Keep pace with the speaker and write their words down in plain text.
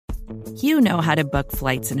You know how to book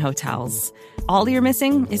flights and hotels. All you're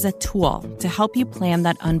missing is a tool to help you plan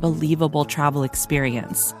that unbelievable travel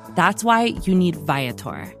experience. That's why you need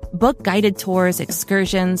Viator. Book guided tours,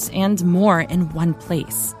 excursions, and more in one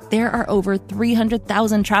place. There are over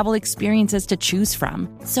 300,000 travel experiences to choose from,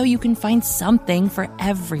 so you can find something for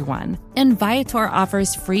everyone. And Viator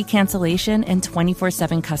offers free cancellation and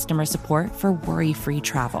 24/7 customer support for worry-free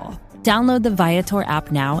travel. Download the Viator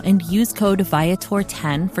app now and use code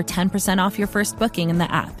Viator10 for 10% off your first booking in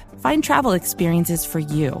the app. Find travel experiences for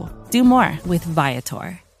you. Do more with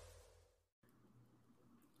Viator.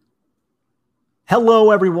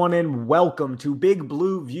 Hello, everyone, and welcome to Big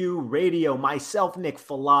Blue View Radio. Myself, Nick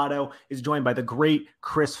Filato, is joined by the great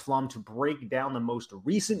Chris Pflum to break down the most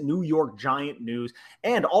recent New York Giant news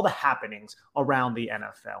and all the happenings around the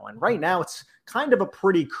NFL. And right now, it's kind of a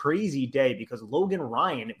pretty crazy day because Logan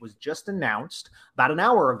Ryan, it was just announced about an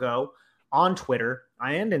hour ago on Twitter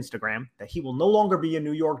and Instagram that he will no longer be a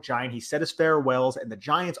New York Giant. He said his farewells, and the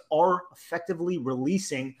Giants are effectively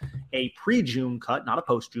releasing a pre-June cut, not a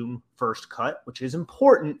post-June first cut, which is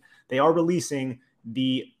important. They are releasing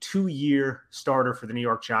the 2-year starter for the New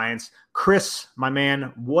York Giants. Chris, my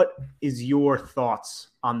man, what is your thoughts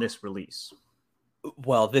on this release?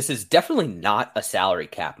 Well, this is definitely not a salary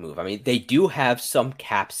cap move. I mean, they do have some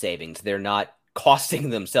cap savings. They're not costing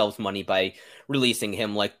themselves money by releasing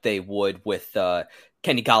him like they would with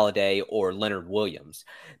Kenny Golladay or Leonard Williams.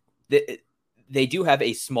 They do have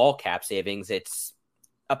a small cap savings. It's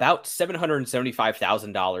about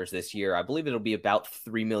 $775,000 this year. I believe it'll be about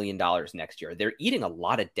 $3 million next year. They're eating a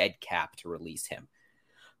lot of dead cap to release him.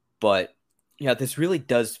 But, you know, this really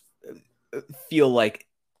does feel like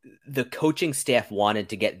the coaching staff wanted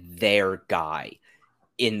to get their guy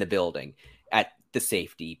in the building at the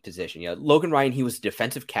safety position. You know, Logan Ryan, he was a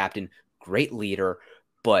defensive captain, great leader,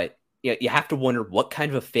 but you know, you have to wonder what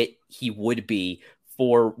kind of a fit he would be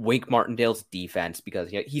for Wink Martindale's defense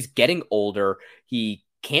because you know, he's getting older. He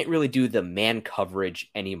can't really do the man coverage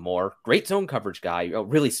anymore. Great zone coverage guy, a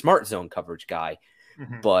really smart zone coverage guy,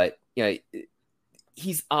 but you know,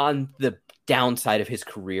 he's on the downside of his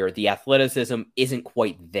career. The athleticism isn't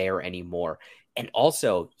quite there anymore. And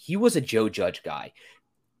also, he was a Joe Judge guy.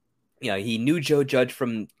 You know, he knew Joe Judge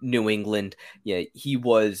from New England. Yeah, he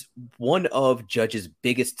was one of Judge's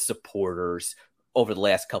biggest supporters over the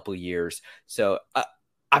last couple of years. So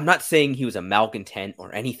I'm not saying he was a malcontent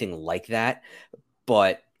or anything like that,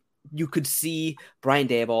 but you could see Brian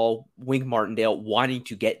Daboll, Wink Martindale wanting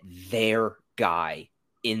to get their guy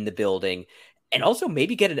in the building and also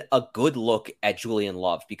maybe get a good look at Julian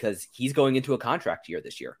Love because he's going into a contract year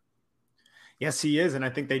this year. Yes, he is, and I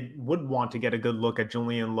think they would want to get a good look at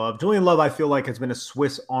Julian Love. Julian Love, I feel like, has been a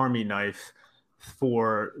Swiss Army knife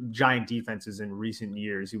for Giant defenses in recent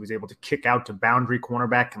years. He was able to kick out to boundary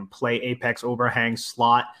cornerback, can play apex overhang,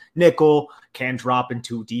 slot, nickel, can drop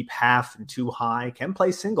into deep half and too high, can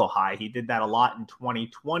play single high. He did that a lot in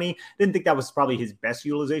 2020. Didn't think that was probably his best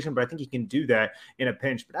utilization, but I think he can do that in a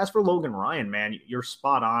pinch. But as for Logan Ryan, man, you're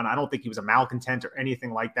spot on. I don't think he was a malcontent or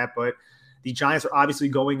anything like that, but the Giants are obviously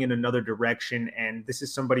going in another direction, and this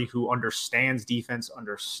is somebody who understands defense,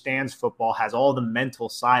 understands football, has all the mental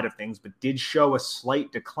side of things, but did show a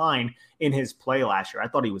slight decline in his play last year. I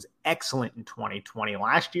thought he was excellent in 2020.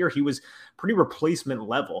 Last year, he was pretty replacement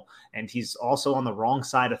level, and he's also on the wrong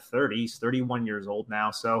side of 30. He's 31 years old now,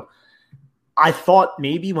 so I thought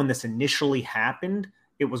maybe when this initially happened,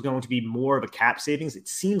 it was going to be more of a cap savings. It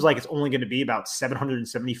seems like it's only going to be about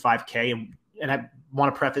 $775K, and I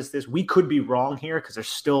want to preface this, we could be wrong here because there's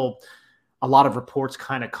still a lot of reports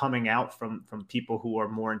kind of coming out from people who are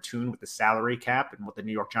more in tune with the salary cap and what the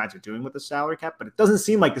New York Giants are doing with the salary cap. But it doesn't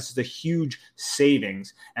seem like this is a huge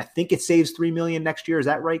savings. I think it saves $3 million next year. Is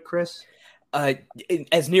that right, Chris?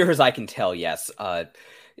 As near as I can tell, yes. I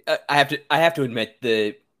have to admit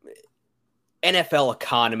the NFL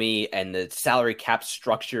economy and the salary cap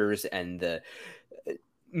structures and the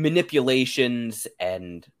manipulations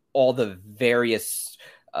and all the various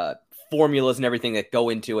formulas and everything that go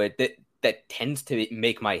into it that tends to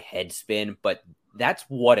make my head spin, but that's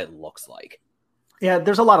what it looks like. Yeah,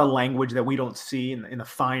 there's a lot of language that we don't see in the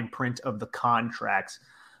fine print of the contracts,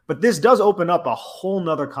 but this does open up a whole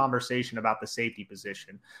nother conversation about the safety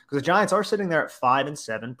position because the Giants are sitting there at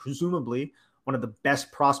 5-7, presumably one of the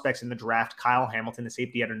best prospects in the draft, Kyle Hamilton, the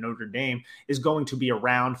safety out of Notre Dame, is going to be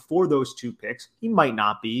around for those two picks. He might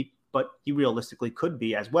not be. but he realistically could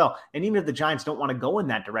be as well. And even if the Giants don't want to go in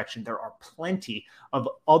that direction, there are plenty of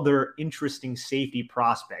other interesting safety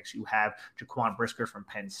prospects. You have Jaquan Brisker from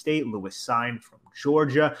Penn State, Lewis Cine from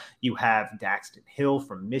Georgia. You have Daxton Hill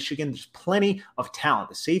from Michigan. There's plenty of talent.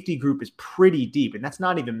 The safety group is pretty deep, and that's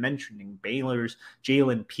not even mentioning Baylor's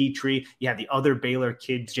Jalen Petrie. You have the other Baylor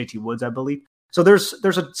kids, JT Woods, I believe. So there's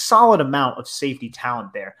a solid amount of safety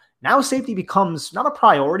talent there. Now safety becomes not a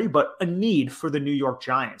priority, but a need for the New York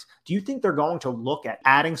Giants. Do you think they're going to look at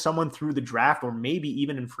adding someone through the draft or maybe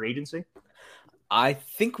even in free agency? I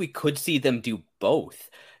think we could see them do both.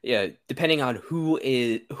 Yeah, depending on who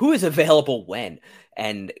is available when,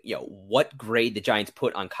 and what grade the Giants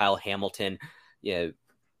put on Kyle Hamilton.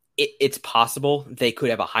 It's possible they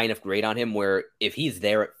could have a high enough grade on him where if he's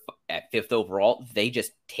there at 5th overall, they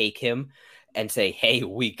just take him and say, "Hey,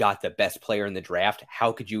 we got the best player in the draft.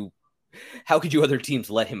 How could you other teams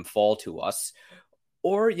let him fall to us?"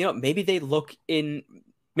 Or maybe they look in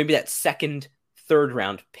maybe that second, third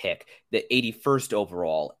round pick, the 81st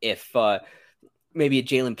overall. If maybe a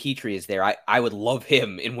Jalen Petrie is there, I would love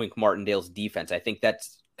him in Wink Martindale's defense. I think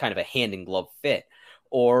that's kind of a hand in glove fit.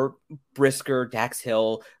 Or Brisker, Dax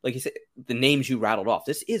Hill, like you said, the names you rattled off.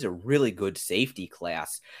 This is a really good safety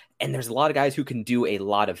class. And there's a lot of guys who can do a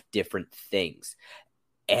lot of different things.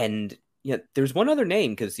 And there's one other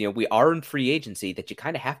name, because we are in free agency, that you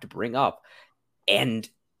kind of have to bring up. And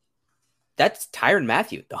that's Tyrann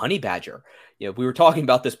Mathieu, the Honey Badger. We were talking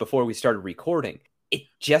about this before we started recording. It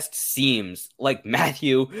just seems like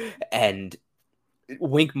Mathieu and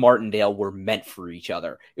Wink Martindale were meant for each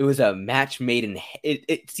other. It was a match made in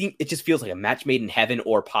it just feels like a match made in heaven,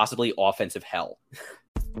 or possibly offensive hell.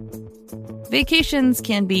 Vacations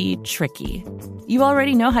can be tricky. You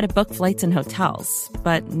already know how to book flights and hotels,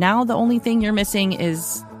 but now the only thing you're missing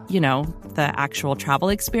is, the actual travel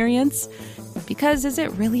experience. Because is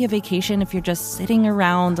it really a vacation if you're just sitting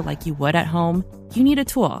around like you would at home? You need a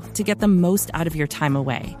tool to get the most out of your time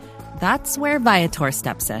away. That's where Viator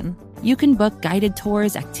steps in. You can book guided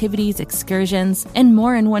tours, activities, excursions, and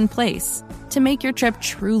more in one place to make your trip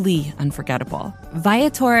truly unforgettable.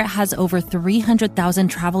 Viator has over 300,000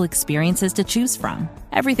 travel experiences to choose from.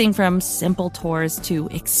 Everything from simple tours to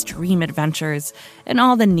extreme adventures and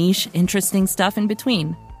all the niche, interesting stuff in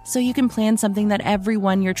between. So you can plan something that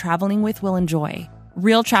everyone you're traveling with will enjoy.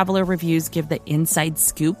 Real traveler reviews give the inside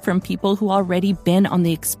scoop from people who already been on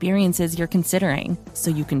the experiences you're considering, so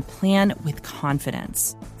you can plan with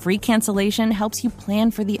confidence. Free cancellation helps you plan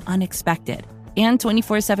for the unexpected. And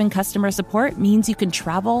 24/7 customer support means you can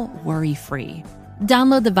travel worry-free.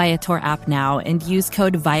 Download the Viator app now and use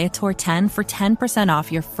code Viator10 for 10%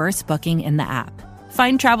 off your first booking in the app.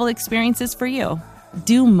 Find travel experiences for you.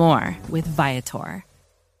 Do more with Viator.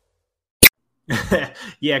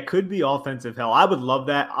 Yeah, it could be offensive hell. I would love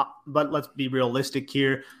that, but let's be realistic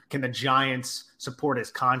here. Can the Giants support his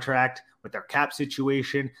contract with their cap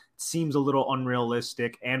situation? It seems a little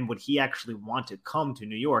unrealistic. And would he actually want to come to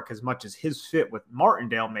New York? As much as his fit with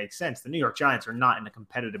Martindale makes sense, the New York Giants are not in a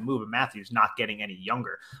competitive move, and Matthew's not getting any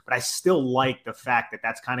younger. But I still like the fact that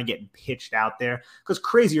that's kind of getting pitched out there, because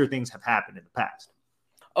crazier things have happened in the past.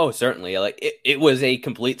 Oh, certainly. Like it was a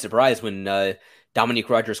complete surprise when Dominique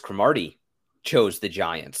Rodgers-Cromartie chose the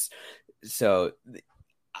Giants. So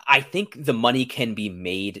I think the money can be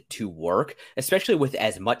made to work, especially with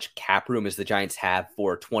as much cap room as the Giants have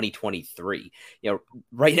for 2023.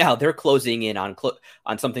 Right now they're closing in on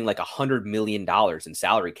something like $100 million in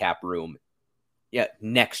salary cap room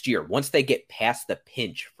next year, once they get past the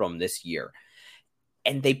pinch from this year.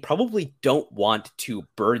 And they probably don't want to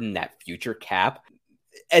burden that future cap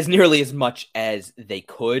as nearly as much as they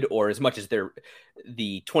could, or as much as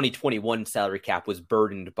the 2021 salary cap was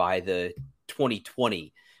burdened by the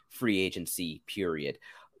 2020 free agency period.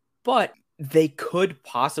 But they could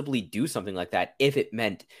possibly do something like that if it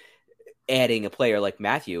meant adding a player like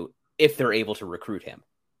Mathieu, if they're able to recruit him.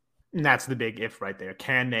 And that's the big if right there.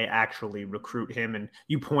 Can they actually recruit him? And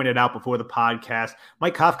you pointed out before the podcast,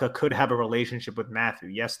 Mike Kafka could have a relationship with Mathieu.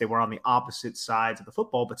 Yes, they were on the opposite sides of the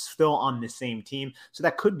football, but still on the same team. So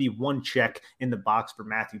that could be one check in the box for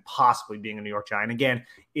Mathieu possibly being a New York Giant. Again,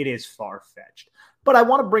 it is far-fetched. But I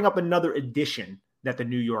want to bring up another addition that the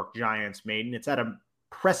New York Giants made, and it's at a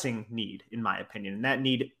pressing need, in my opinion. And that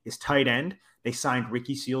need is tight end. They signed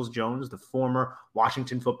Ricky Seals-Jones, the former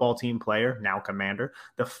Washington football team player, now commander,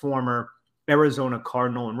 the former Arizona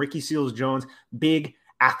Cardinal. And Ricky Seals-Jones, big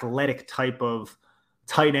athletic type of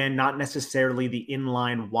tight end, not necessarily the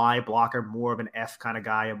inline Y blocker, more of an F kind of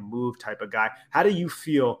guy, a move type of guy. How do you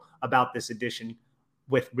feel about this addition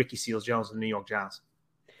with Ricky Seals-Jones and the New York Giants?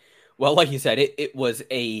 Well, like you said, it was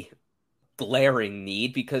a glaring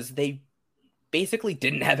need because they basically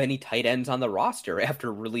didn't have any tight ends on the roster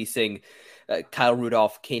after releasing Kyle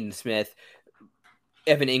Rudolph, Caden Smith,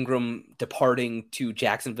 Evan Ingram departing to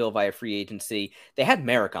Jacksonville via free agency. They had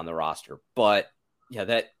Merrick on the roster, but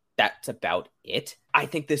that's about it. I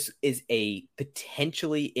think this is a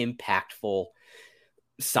potentially impactful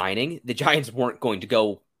signing. The Giants weren't going to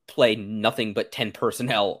go play nothing but 10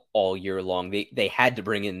 personnel all year long. They had to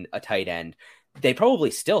bring in a tight end. They probably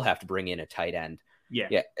still have to bring in a tight end.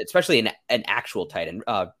 Yeah, especially an actual tight end.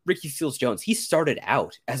 Ricky Seals-Jones, he started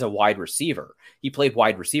out as a wide receiver. He played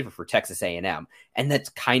wide receiver for Texas A&M, and that's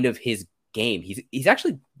kind of his game. He's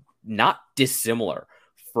actually not dissimilar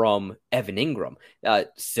from Evan Ingram.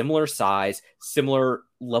 Similar size, similar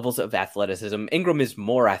levels of athleticism. Ingram is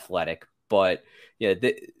more athletic, but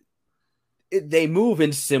they move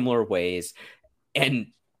in similar ways. And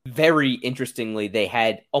very interestingly, they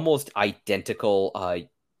had almost identical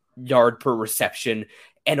yard per reception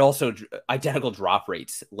and also identical drop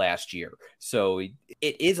rates last year. So it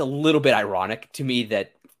is a little bit ironic to me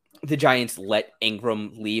that the Giants let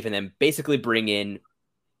Ingram leave and then basically bring in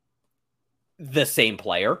the same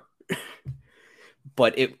player.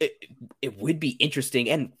 But it would be interesting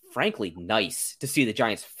and frankly nice to see the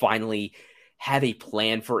Giants finally have a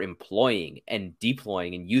plan for employing and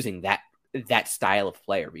deploying and using that style of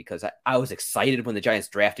player, because I was excited when the Giants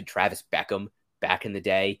drafted Travis Beckham back in the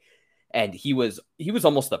day, and he was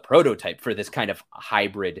almost the prototype for this kind of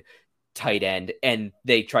hybrid tight end, and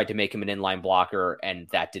they tried to make him an inline blocker, and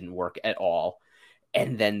that didn't work at all.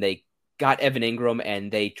 And then they got Evan Ingram,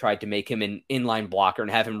 and they tried to make him an inline blocker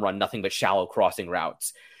and have him run nothing but shallow crossing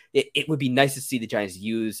routes. It would be nice to see the Giants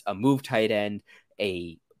use a move tight end,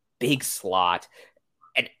 a big slot,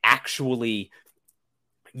 and actually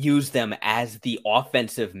use them as the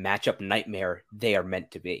offensive matchup nightmare they are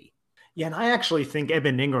meant to be. Yeah, and I actually think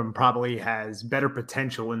Evan Ingram probably has better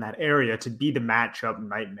potential in that area to be the matchup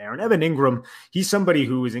nightmare. And Evan Ingram, he's somebody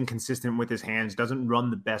who is inconsistent with his hands, doesn't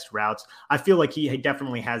run the best routes. I feel like he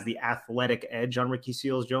definitely has the athletic edge on Ricky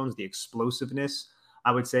Seals-Jones. The explosiveness,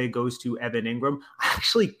 I would say, goes to Evan Ingram. I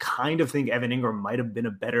actually kind of think Evan Ingram might have been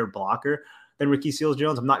a better blocker than Ricky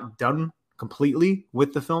Seals-Jones. I'm not done completely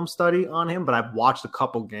with the film study on him, but I've watched a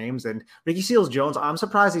couple games, and Ricky Seals-Jones, I'm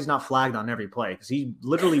surprised he's not flagged on every play, because he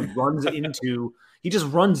literally runs into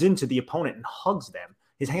the opponent and hugs them.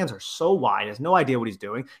 His hands are so wide, he has no idea what he's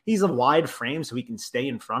doing. He's a wide frame so he can stay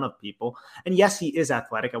in front of people. And yes, he is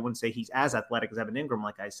athletic. I wouldn't say he's as athletic as Evan Ingram,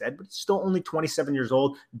 like I said, but he's still only 27 years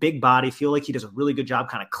old, big body. Feel like he does a really good job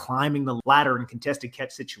kind of climbing the ladder in contested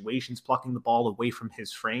catch situations, plucking the ball away from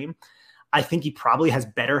his frame. I think he probably has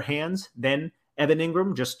better hands than Evan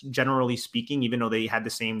Ingram, just generally speaking, even though they had the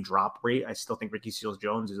same drop rate. I still think Ricky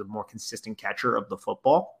Seals-Jones is a more consistent catcher of the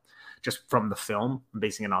football, just from the film, I'm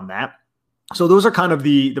basing it on that. So those are kind of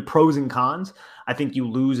the pros and cons. I think you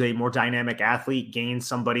lose a more dynamic athlete, gain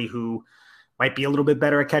somebody who might be a little bit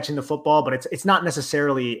better at catching the football, but it's not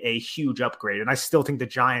necessarily a huge upgrade. And I still think the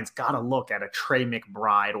Giants got to look at a Trey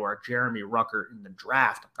McBride or a Jeremy Ruckert in the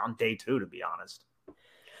draft on day 2, to be honest.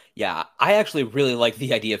 Yeah, I actually really like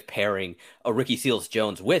the idea of pairing a Ricky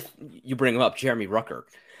Seals-Jones with, you bring him up, Jeremy Ruckert.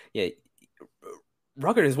 Yeah,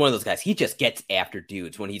 Ruckert is one of those guys. He just gets after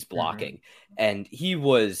dudes when he's blocking. Mm-hmm. And he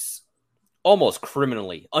was almost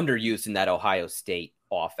criminally underused in that Ohio State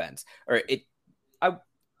offense. I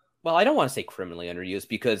don't want to say criminally underused,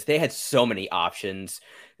 because they had so many options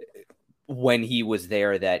when he was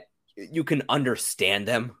there that you can understand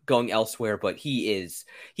them going elsewhere, but he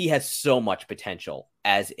has so much potential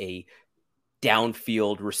as a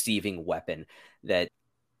downfield receiving weapon that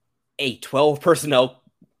a 12 personnel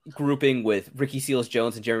grouping with Ricky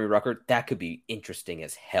Seals-Jones and Jeremy Ruckert, that could be interesting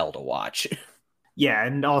as hell to watch. Yeah,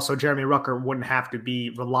 and also Jeremy Ruckert wouldn't have to be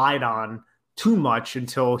relied on too much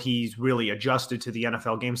until he's really adjusted to the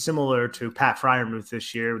NFL game, similar to Pat Freiermuth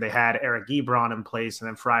this year. They had Eric Ebron in place, and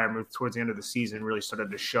then Freiermuth towards the end of the season really started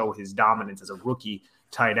to show his dominance as a rookie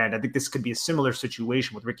tight end. I think this could be a similar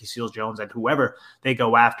situation with Ricky Seals-Jones and whoever they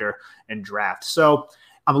go after and draft. So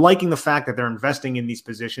I'm liking the fact that they're investing in these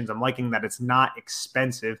positions. I'm liking that it's not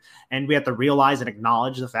expensive, and we have to realize and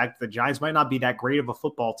acknowledge the fact that the Giants might not be that great of a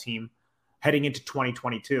football team heading into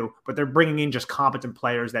 2022, but they're bringing in just competent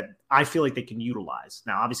players that I feel like they can utilize.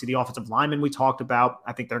 Now, obviously, the offensive linemen we talked about,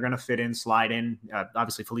 I think they're going to fit in, slide in.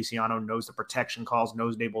 Obviously, Feliciano knows the protection calls,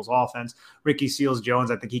 knows Daboll's offense. Ricky Seals-Jones,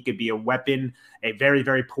 I think he could be a weapon, a very,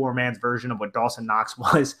 very poor man's version of what Dawson Knox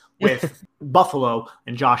was with Buffalo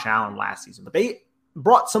and Josh Allen last season. But they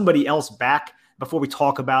brought somebody else back. Before we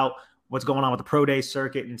talk about what's going on with the pro day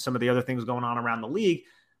circuit and some of the other things going on around the league,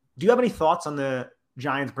 do you have any thoughts on the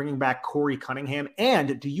Giants bringing back Corey Cunningham?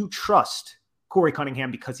 And do you trust Corey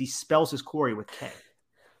Cunningham because he spells his Corey with K?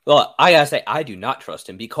 Well, I gotta say, I do not trust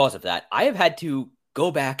him because of that. I have had to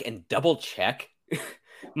go back and double check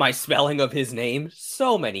my spelling of his name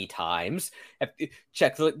so many times.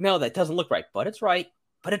 Check, no, that doesn't look right, but it's right.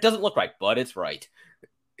 But it doesn't look right, but it's right.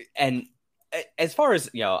 And as far as,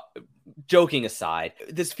 joking aside,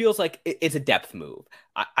 this feels like it's a depth move.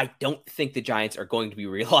 I don't think the Giants are going to be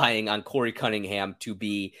relying on Corey Cunningham to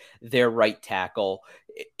be their right tackle.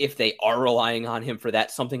 If they are relying on him for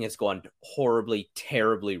that, something has gone horribly,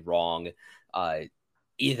 terribly wrong.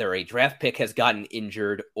 Either a draft pick has gotten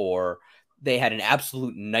injured or they had an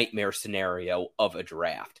absolute nightmare scenario of a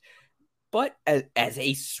draft. But as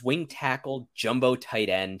a swing tackle, jumbo tight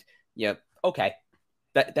end, okay.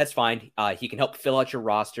 That's fine. He can help fill out your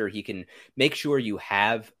roster. He can make sure you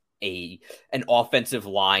have an offensive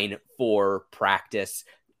line for practice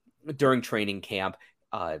during training camp.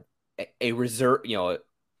 A reserve,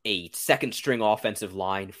 a second string offensive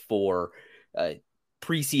line for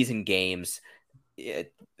preseason games.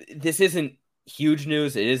 This isn't huge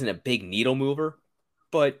news. It isn't a big needle mover,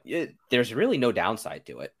 but there's really no downside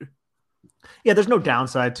to it. Yeah, there's no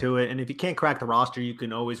downside to it. And if you can't crack the roster, you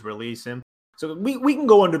can always release him. So we can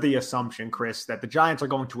go under the assumption, Chris, that the Giants are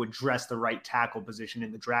going to address the right tackle position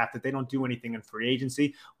in the draft, that they don't do anything in free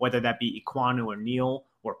agency, whether that be Ekwonu or Neal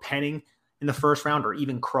or Penning in the first round, or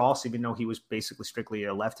even Cross, even though he was basically strictly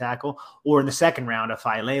a left tackle, or in the second round, a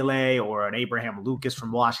Failele or an Abraham Lucas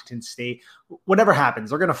from Washington State. Whatever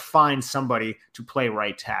happens, they're going to find somebody to play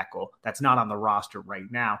right tackle that's not on the roster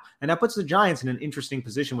right now. And that puts the Giants in an interesting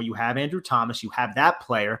position where you have Andrew Thomas, you have that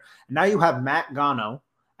player, and now you have Matt Gano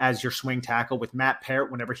as your swing tackle with Matt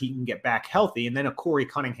Parrott whenever he can get back healthy, and then a Corey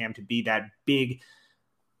Cunningham to be that big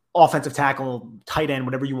offensive tackle, tight end,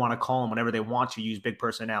 whatever you want to call him, whenever they want to use big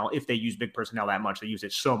personnel. If they use big personnel that much, they use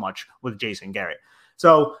it so much with Jason Garrett.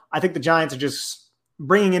 So I think the Giants are just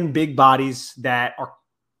bringing in big bodies that are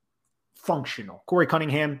functional. Corey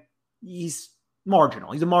Cunningham, he's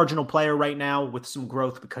marginal. He's a marginal player right now with some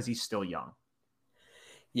growth because he's still young.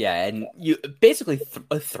 Yeah, and you basically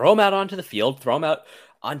throw him out onto the field, throw him out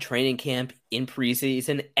on training camp in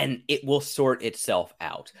preseason, and it will sort itself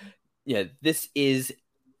out. This is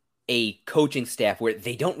a coaching staff where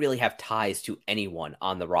they don't really have ties to anyone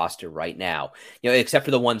on the roster right now, except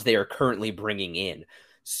for the ones they are currently bringing in.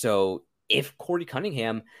 So if Corey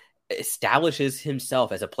Cunningham establishes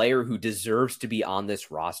himself as a player who deserves to be on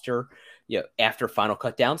this roster, after final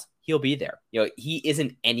cutdowns, he'll be there. He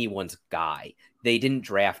isn't anyone's guy. They didn't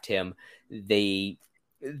draft him. They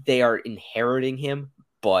are inheriting him,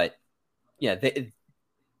 but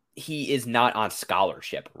he is not on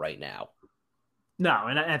scholarship right now. No,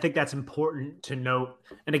 and I think that's important to note.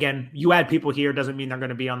 And again, you add people here doesn't mean they're going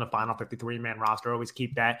to be on the final 53-man roster. Always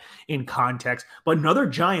keep that in context. But another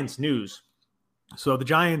Giants news. So the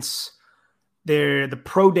Giants, the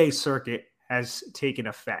pro day circuit has taken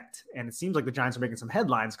effect. And it seems like the Giants are making some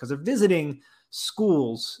headlines because they're visiting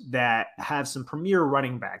schools that have some premier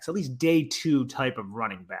running backs, at least day two type of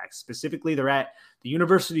running backs. Specifically, they're at the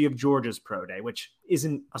University of Georgia's pro day, which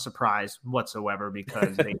isn't a surprise whatsoever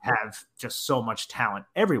because they have just so much talent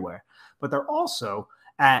everywhere. But they're also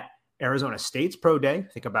at Arizona State's pro day.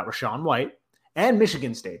 Think about Rashawn White. And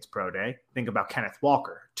Michigan State's pro day. Think about Kenneth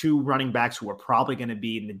Walker, two running backs who are probably going to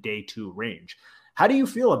be in the day two range. How do you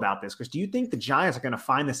feel about this? Because do you think the Giants are going to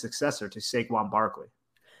find the successor to Saquon Barkley?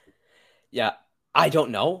 Yeah, I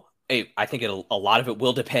don't know. I think a lot of it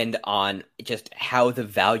will depend on just how the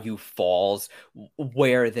value falls,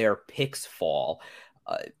 where their picks fall.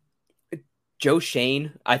 Joe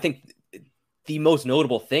Schoen, I think the most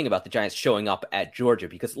notable thing about the Giants showing up at Georgia,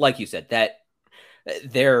 because like you said, that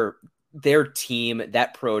their team,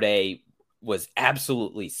 that pro day was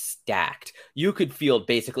absolutely stacked. You could field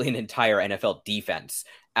basically an entire NFL defense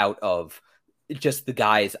out of just the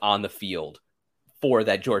guys on the field for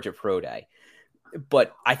that Georgia pro day.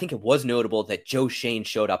 But I think it was notable that Joe Schoen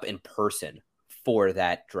showed up in person for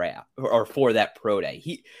that draft or for that pro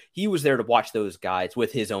day. He was there to watch those guys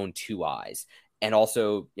with his own two eyes. And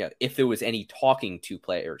also, if there was any talking to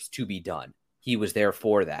players to be done, he was there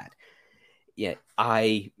for that. Yeah,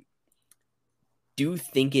 I do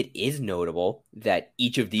think it is notable that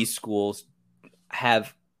each of these schools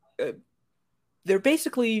have they're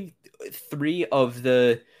basically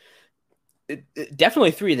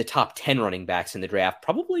definitely three of the top 10 running backs in the draft,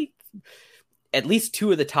 probably at least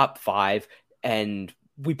two of the top 5. And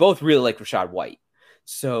we both really like Rachaad White.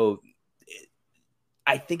 So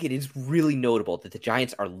I think it is really notable that the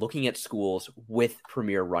Giants are looking at schools with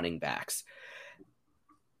premier running backs.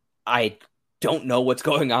 I don't know what's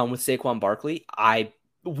going on with Saquon Barkley.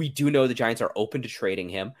 We do know the Giants are open to trading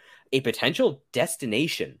him. A potential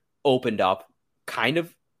destination opened up kind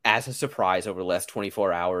of as a surprise over the last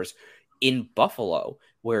 24 hours in Buffalo,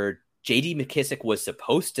 where J.D. McKissic was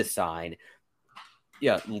supposed to sign,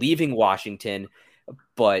 leaving Washington,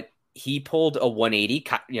 but he pulled a 180,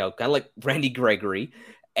 kind of like Randy Gregory,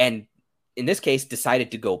 and in this case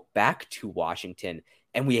decided to go back to Washington.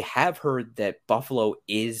 And we have heard that Buffalo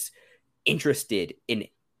is interested in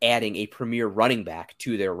adding a premier running back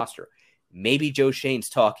to their roster. Maybe Joe Schoen's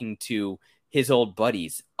talking to his old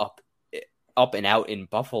buddies up and out in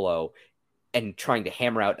Buffalo and trying to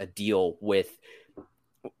hammer out a deal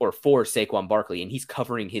for Saquon Barkley, and he's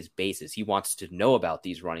covering his bases. He wants to know about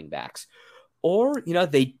these running backs. Or,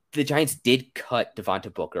 the Giants did cut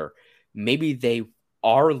Devonta Booker. Maybe they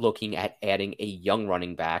are looking at adding a young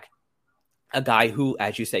running back, a guy who,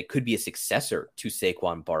 as you say, could be a successor to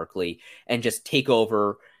Saquon Barkley and just take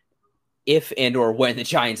over if and or when the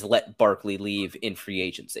Giants let Barkley leave in free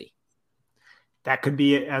agency. That could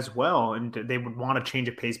be it as well. And they would want to change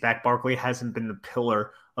a pace back. Barkley hasn't been the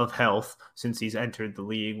pillar of health since he's entered the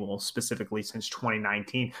league, well, specifically since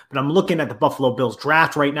 2019. But I'm looking at the Buffalo Bills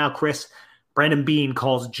draft right now, Chris. Brandon Beane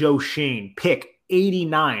calls Joe Schoen pick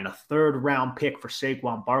 89, a third-round pick for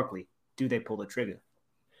Saquon Barkley. Do they pull the trigger?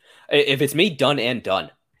 If it's me, done and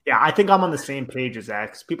done. Yeah, I think I'm on the same page as that,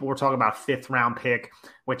 because people were talking about fifth-round pick,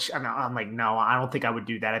 which I'm like, no, I don't think I would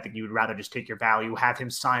do that. I think you would rather just take your value, have him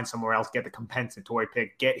sign somewhere else, get the compensatory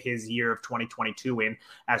pick, get his year of 2022 in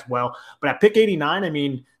as well. But at pick 89, I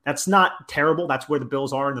mean, that's not terrible. That's where the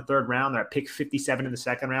Bills are in the third round. They're at pick 57 in the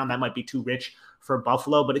second round. That might be too rich for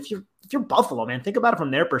Buffalo. But if you're Buffalo, man, think about it from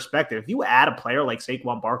their perspective. If you add a player like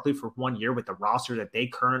Saquon Barkley for 1 year with the roster that they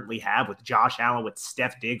currently have, with Josh Allen, with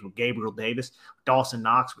Steph Diggs, with Gabriel Davis, Dawson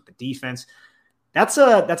Knox, with the defense, that's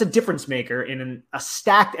a difference maker in a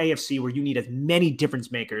stacked AFC where you need as many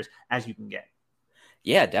difference makers as you can get.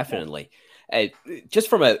 Yeah, definitely. Just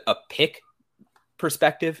from a pick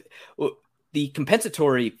perspective, the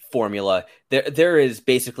compensatory formula, there is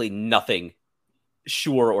basically nothing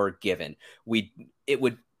sure or given. It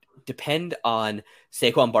would depend on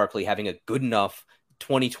Saquon Barkley having a good enough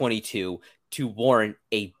 2022 to warrant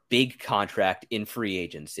a big contract in free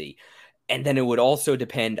agency. And then it would also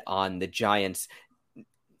depend on the Giants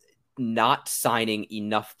not signing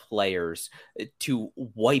enough players to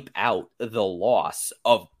wipe out the loss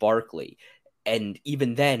of Barkley. And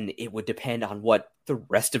even then, it would depend on what the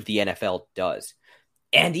rest of the NFL does.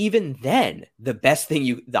 And even then, the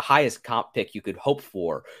highest comp pick you could hope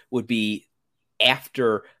for would be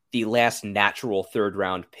after the last natural third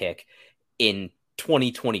round pick in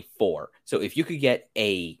 2024. So if you could get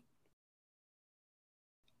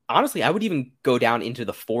honestly, I would even go down into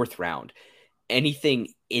the fourth round. Anything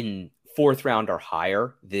in fourth round or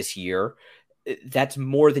higher this year, that's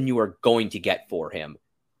more than you are going to get for him.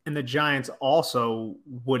 And the Giants also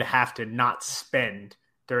would have to not spend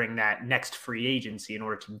during that next free agency in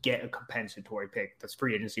order to get a compensatory pick. That's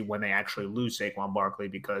free agency when they actually lose Saquon Barkley,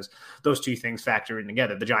 because those two things factor in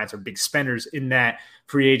together. The Giants are big spenders in that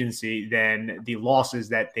free agency. Then the losses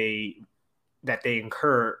that they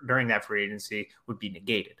incur during that free agency would be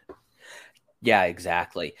negated. Yeah,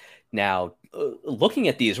 exactly. Now, looking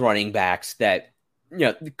at these running backs that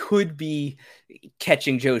could be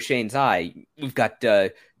catching Joe Schoen's eye, we've got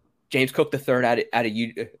James Cook III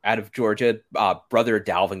out of Georgia, brother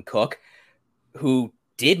Dalvin Cook, who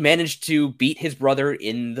did manage to beat his brother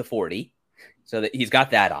in the 40, so that he's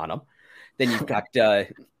got that on him. Then you've got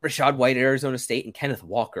Rachaad White at Arizona State and Kenneth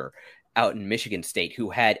Walker out in Michigan State, who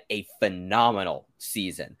had a phenomenal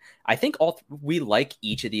season. I think we like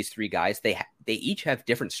each of these three guys. They each have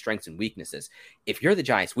different strengths and weaknesses. If you're the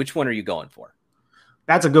Giants, which one are you going for?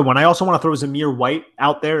 That's a good one. I also want to throw Zamir White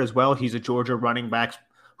out there as well. He's a Georgia running back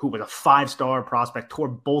who was a 5-star prospect, tore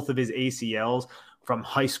both of his ACLs from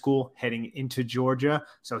high school heading into Georgia.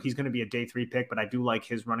 So he's going to be a day 3 pick, but I do like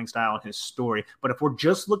his running style and his story. But if we're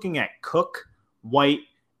just looking at Cook, White,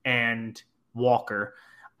 and Walker,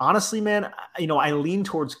 honestly, man, I lean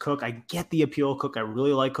towards Cook. I get the appeal of Cook. I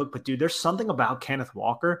really like Cook. But, dude, there's something about Kenneth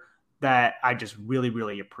Walker that I just really,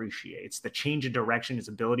 really appreciate. It's the change of direction, his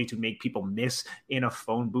ability to make people miss in a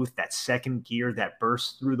phone booth, that second gear that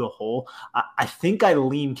bursts through the hole. I think I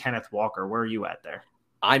lean Kenneth Walker. Where are you at there?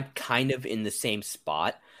 I'm kind of in the same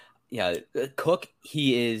spot. Cook,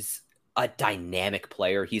 he is a dynamic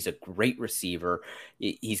player. He's a great receiver.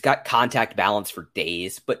 He's got contact balance for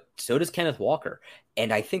days, but so does Kenneth Walker.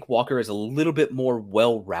 And I think Walker is a little bit more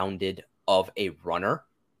well-rounded of a runner.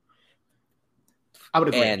 I would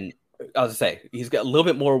agree. And I was going to say, he's got a little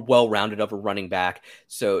bit more well-rounded of a running back.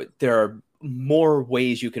 So there are more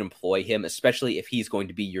ways you can employ him, especially if he's going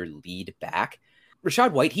to be your lead back.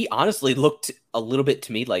 Rachaad White, he honestly looked a little bit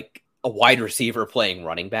to me like a wide receiver playing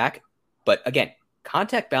running back. But again,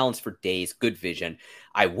 contact balance for days, good vision.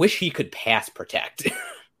 I wish he could pass protect.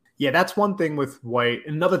 Yeah, that's one thing with White.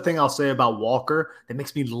 Another thing I'll say about Walker that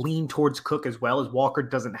makes me lean towards Cook as well is Walker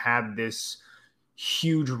doesn't have this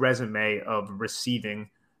huge resume of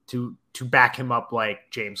receiving to back him up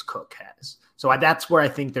like James Cook has. So that's where I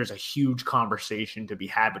think there's a huge conversation to be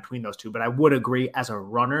had between those two. But I would agree, as a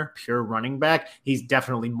runner, pure running back, he's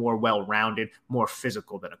definitely more well-rounded, more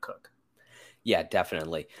physical than a Cook. Yeah,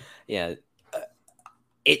 definitely. Yeah.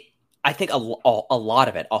 I think a lot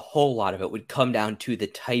of it, a whole lot of it would come down to the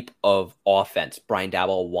type of offense Brian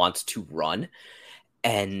Daboll wants to run.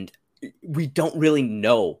 And we don't really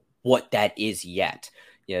know what that is yet.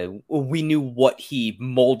 You know, we knew what he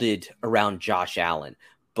molded around Josh Allen,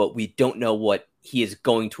 but we don't know what he is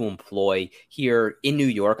going to employ here in New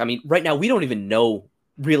York. I mean, right now, we don't even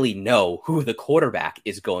really know who the quarterback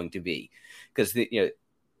is going to be, because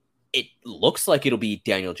it looks like it'll be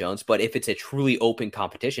Daniel Jones, but if it's a truly open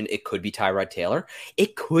competition, it could be Tyrod Taylor.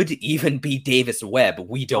 It could even be Davis Webb.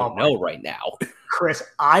 We don't know right now. Chris,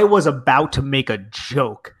 I was about to make a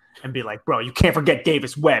joke and be like, bro, you can't forget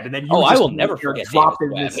Davis Webb. And then I will never forget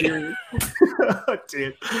Davis Webb.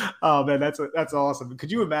 Dude. Oh, man, that's awesome.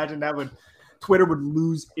 Could you imagine that Twitter would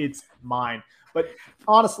lose its mind? But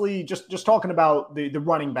honestly, just talking about the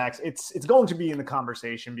running backs, it's going to be in the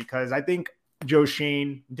conversation, because I think Joe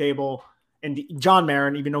Schoen, Daboll, and John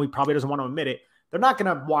Marin, even though he probably doesn't want to admit it, they're not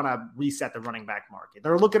going to want to reset the running back market.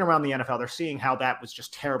 They're looking around the NFL. They're seeing how that was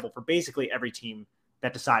just terrible for basically every team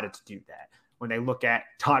that decided to do that. When they look at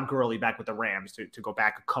Todd Gurley back with the Rams, to go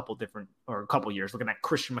back a couple years, looking at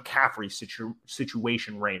Christian McCaffrey's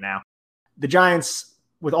situation right now. The Giants,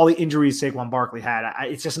 with all the injuries Saquon Barkley had,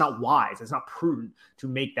 it's just not wise. It's not prudent to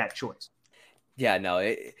make that choice. Yeah,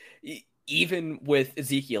 no, even with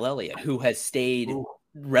Ezekiel Elliott, who has stayed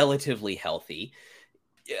relatively healthy,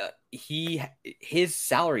 his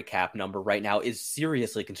salary cap number right now is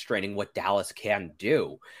seriously constraining what Dallas can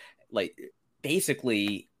do. Like,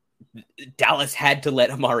 basically, Dallas had to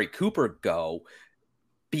let Amari Cooper go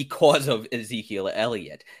because of Ezekiel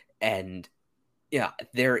Elliott. And yeah,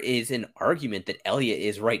 there is an argument that Elliott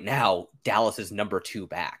is right now Dallas's number 2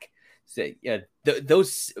 back. So,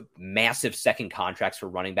 those massive second contracts for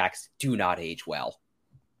running backs do not age well.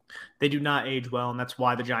 They do not age well, and that's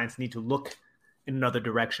why the Giants need to look in another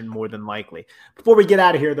direction more than likely. Before we get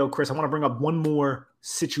out of here, though, Chris, I want to bring up one more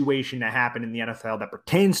situation that happened in the NFL that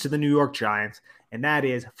pertains to the New York Giants, and that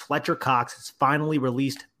is Fletcher Cox is finally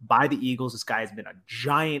released by the Eagles. This guy has been a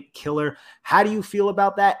giant killer. How do you feel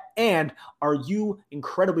about that? And are you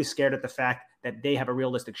incredibly scared at the fact that they have a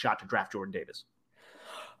realistic shot to draft Jordan Davis?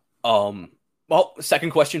 Well,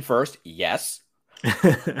 second question first. Yes.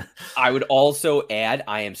 I would also add,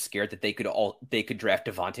 I am scared that they could draft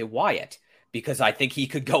Devontae Wyatt, because I think he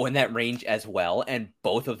could go in that range as well. And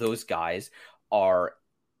both of those guys are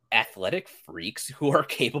athletic freaks who are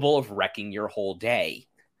capable of wrecking your whole day.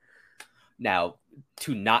 Now,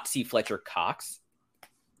 to not see Fletcher Cox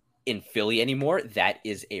in Philly anymore, that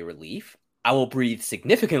is a relief. I will breathe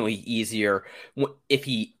significantly easier if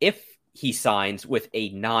he signs with a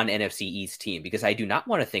non-NFC East team, because I do not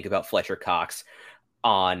want to think about Fletcher Cox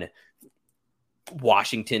on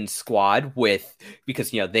Washington's squad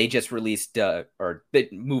because they just released or they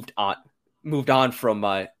moved on from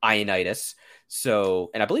Ioannidis. So,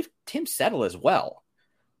 and I believe Tim Settle as well.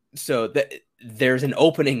 So there's an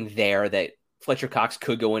opening there that Fletcher Cox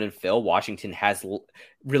could go in and fill. Washington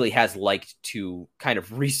really has liked to kind of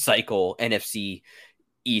recycle NFC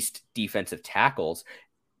East defensive tackles.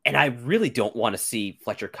 And I really don't want to see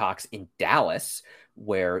Fletcher Cox in Dallas,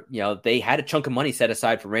 where, they had a chunk of money set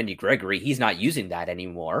aside for Randy Gregory. He's not using that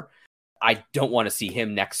anymore. I don't want to see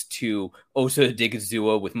him next to Osa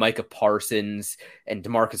Odigizua with Micah Parsons and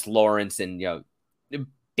DeMarcus Lawrence and,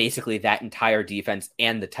 basically that entire defense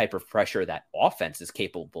and the type of pressure that offense is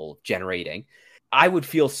capable of generating. I would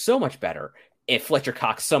feel so much better if Fletcher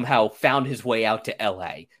Cox somehow found his way out to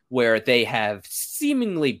LA, where they have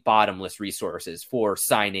seemingly bottomless resources for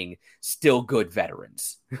signing still good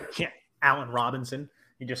veterans. Yeah, Allen Robinson,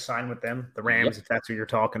 he just signed with them, the Rams, If that's who you're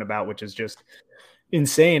talking about, which is just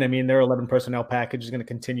insane. I mean, their 11 personnel package is going to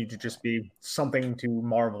continue to just be something to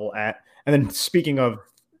marvel at. And then speaking of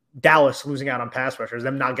Dallas losing out on pass rushers,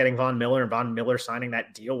 them not getting Von Miller and Von Miller signing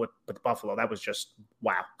that deal with Buffalo, that was just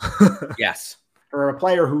wow. Yes. For a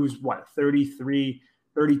player who's 33,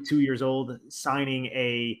 32 years old, signing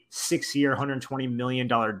a 6-year, $120 million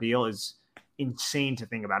deal is insane to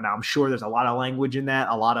think about. Now, I'm sure there's a lot of language in that,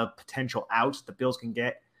 a lot of potential outs the Bills can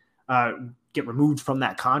get removed from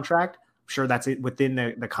that contract. I'm sure that's it within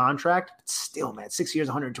the contract. But still, man, 6 years,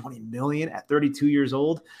 $120 million at 32 years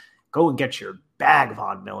old. Go and get your bag,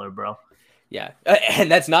 Von Miller, bro. Yeah,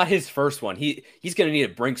 and that's not his first one. He's going to need a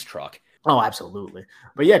Brinks truck. Oh, absolutely.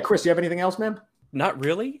 But yeah, Chris, do you have anything else, man? Not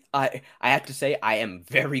really. I have to say I am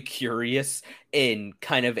very curious in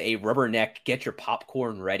kind of a rubberneck, get your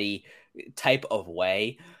popcorn ready type of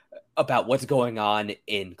way about what's going on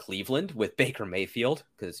in Cleveland with Baker Mayfield.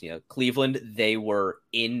 Because, Cleveland, they were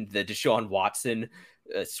in the Deshaun Watson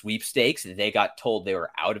sweepstakes. They got told they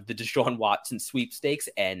were out of the Deshaun Watson sweepstakes.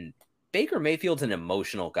 And Baker Mayfield's an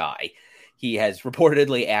emotional guy. He has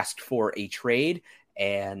reportedly asked for a trade,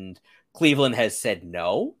 and Cleveland has said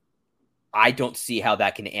no. I don't see how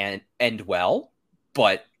that can end well,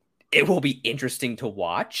 but it will be interesting to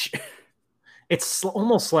watch. It's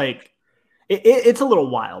almost like it's a little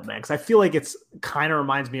wild, man, because I feel like it's kind of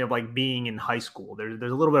reminds me of like being in high school. There's a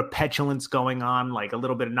little bit of petulance going on, like a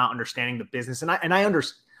little bit of not understanding the business. And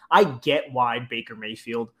I get why Baker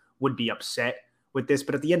Mayfield would be upset with this,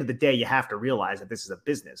 but at the end of the day, you have to realize that this is a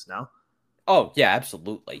business, no? Oh, yeah,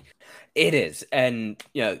 absolutely. It is. And,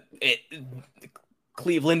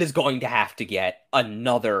 Cleveland is going to have to get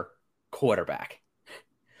another quarterback,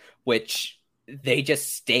 which they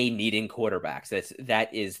just stay needing quarterbacks.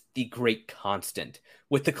 That is the great constant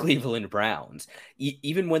with the Cleveland Browns.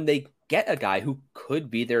 Even when they get a guy who could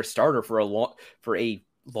be their starter for a long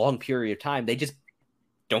period of time, they just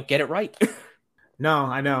don't get it right. No,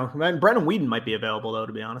 I know. Man, Brendan Whedon might be available, though,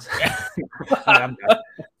 to be honest.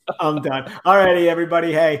 I'm done. All righty,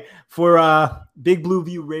 everybody. Hey, for Big Blue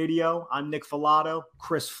View Radio, I'm Nick Filato,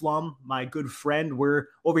 Chris Flum, my good friend. We're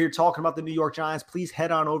over here talking about the New York Giants. Please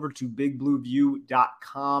head on over to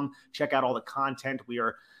bigblueview.com. Check out all the content. We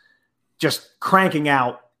are just cranking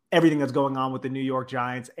out everything that's going on with the New York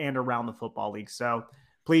Giants and around the football league. So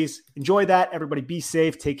please enjoy that. Everybody be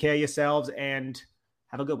safe, take care of yourselves, and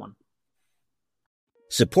have a good one.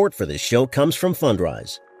 Support for this show comes from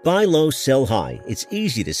Fundrise. Buy low, sell high. It's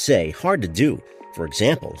easy to say, hard to do. For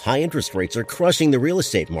example, high interest rates are crushing the real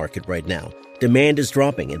estate market right now. Demand is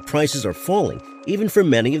dropping and prices are falling, even for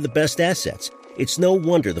many of the best assets. It's no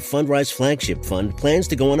wonder the Fundrise Flagship Fund plans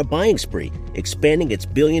to go on a buying spree, expanding its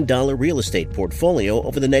billion-dollar real estate portfolio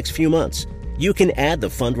over the next few months. You can add the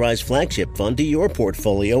Fundrise Flagship Fund to your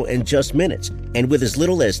portfolio in just minutes and with as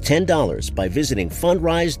little as $10 by visiting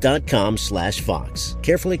fundrise.com/Fox.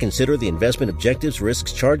 Carefully consider the investment objectives,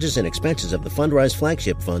 risks, charges, and expenses of the Fundrise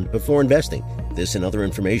Flagship Fund before investing. This and other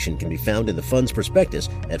information can be found in the fund's prospectus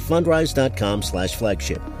at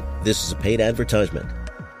fundrise.com/flagship. This is a paid advertisement.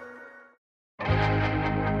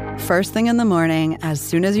 First thing in the morning, as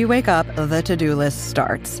soon as you wake up, the to-do list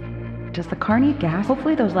starts. Does the car need gas?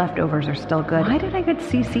 Hopefully those leftovers are still good. Why did I get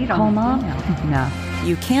CC'd on Mom? No.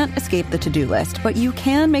 You can't escape the to-do list, but you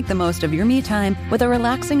can make the most of your me time with a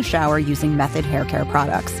relaxing shower using Method Hair Care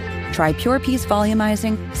products. Try Pure Peace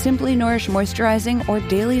Volumizing, Simply Nourish Moisturizing, or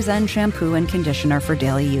Daily Zen Shampoo and Conditioner for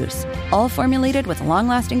daily use. All formulated with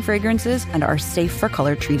long-lasting fragrances and are safe for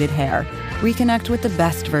color-treated hair. Reconnect with the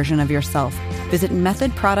best version of yourself. Visit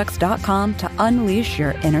methodproducts.com to unleash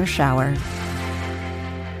your inner shower.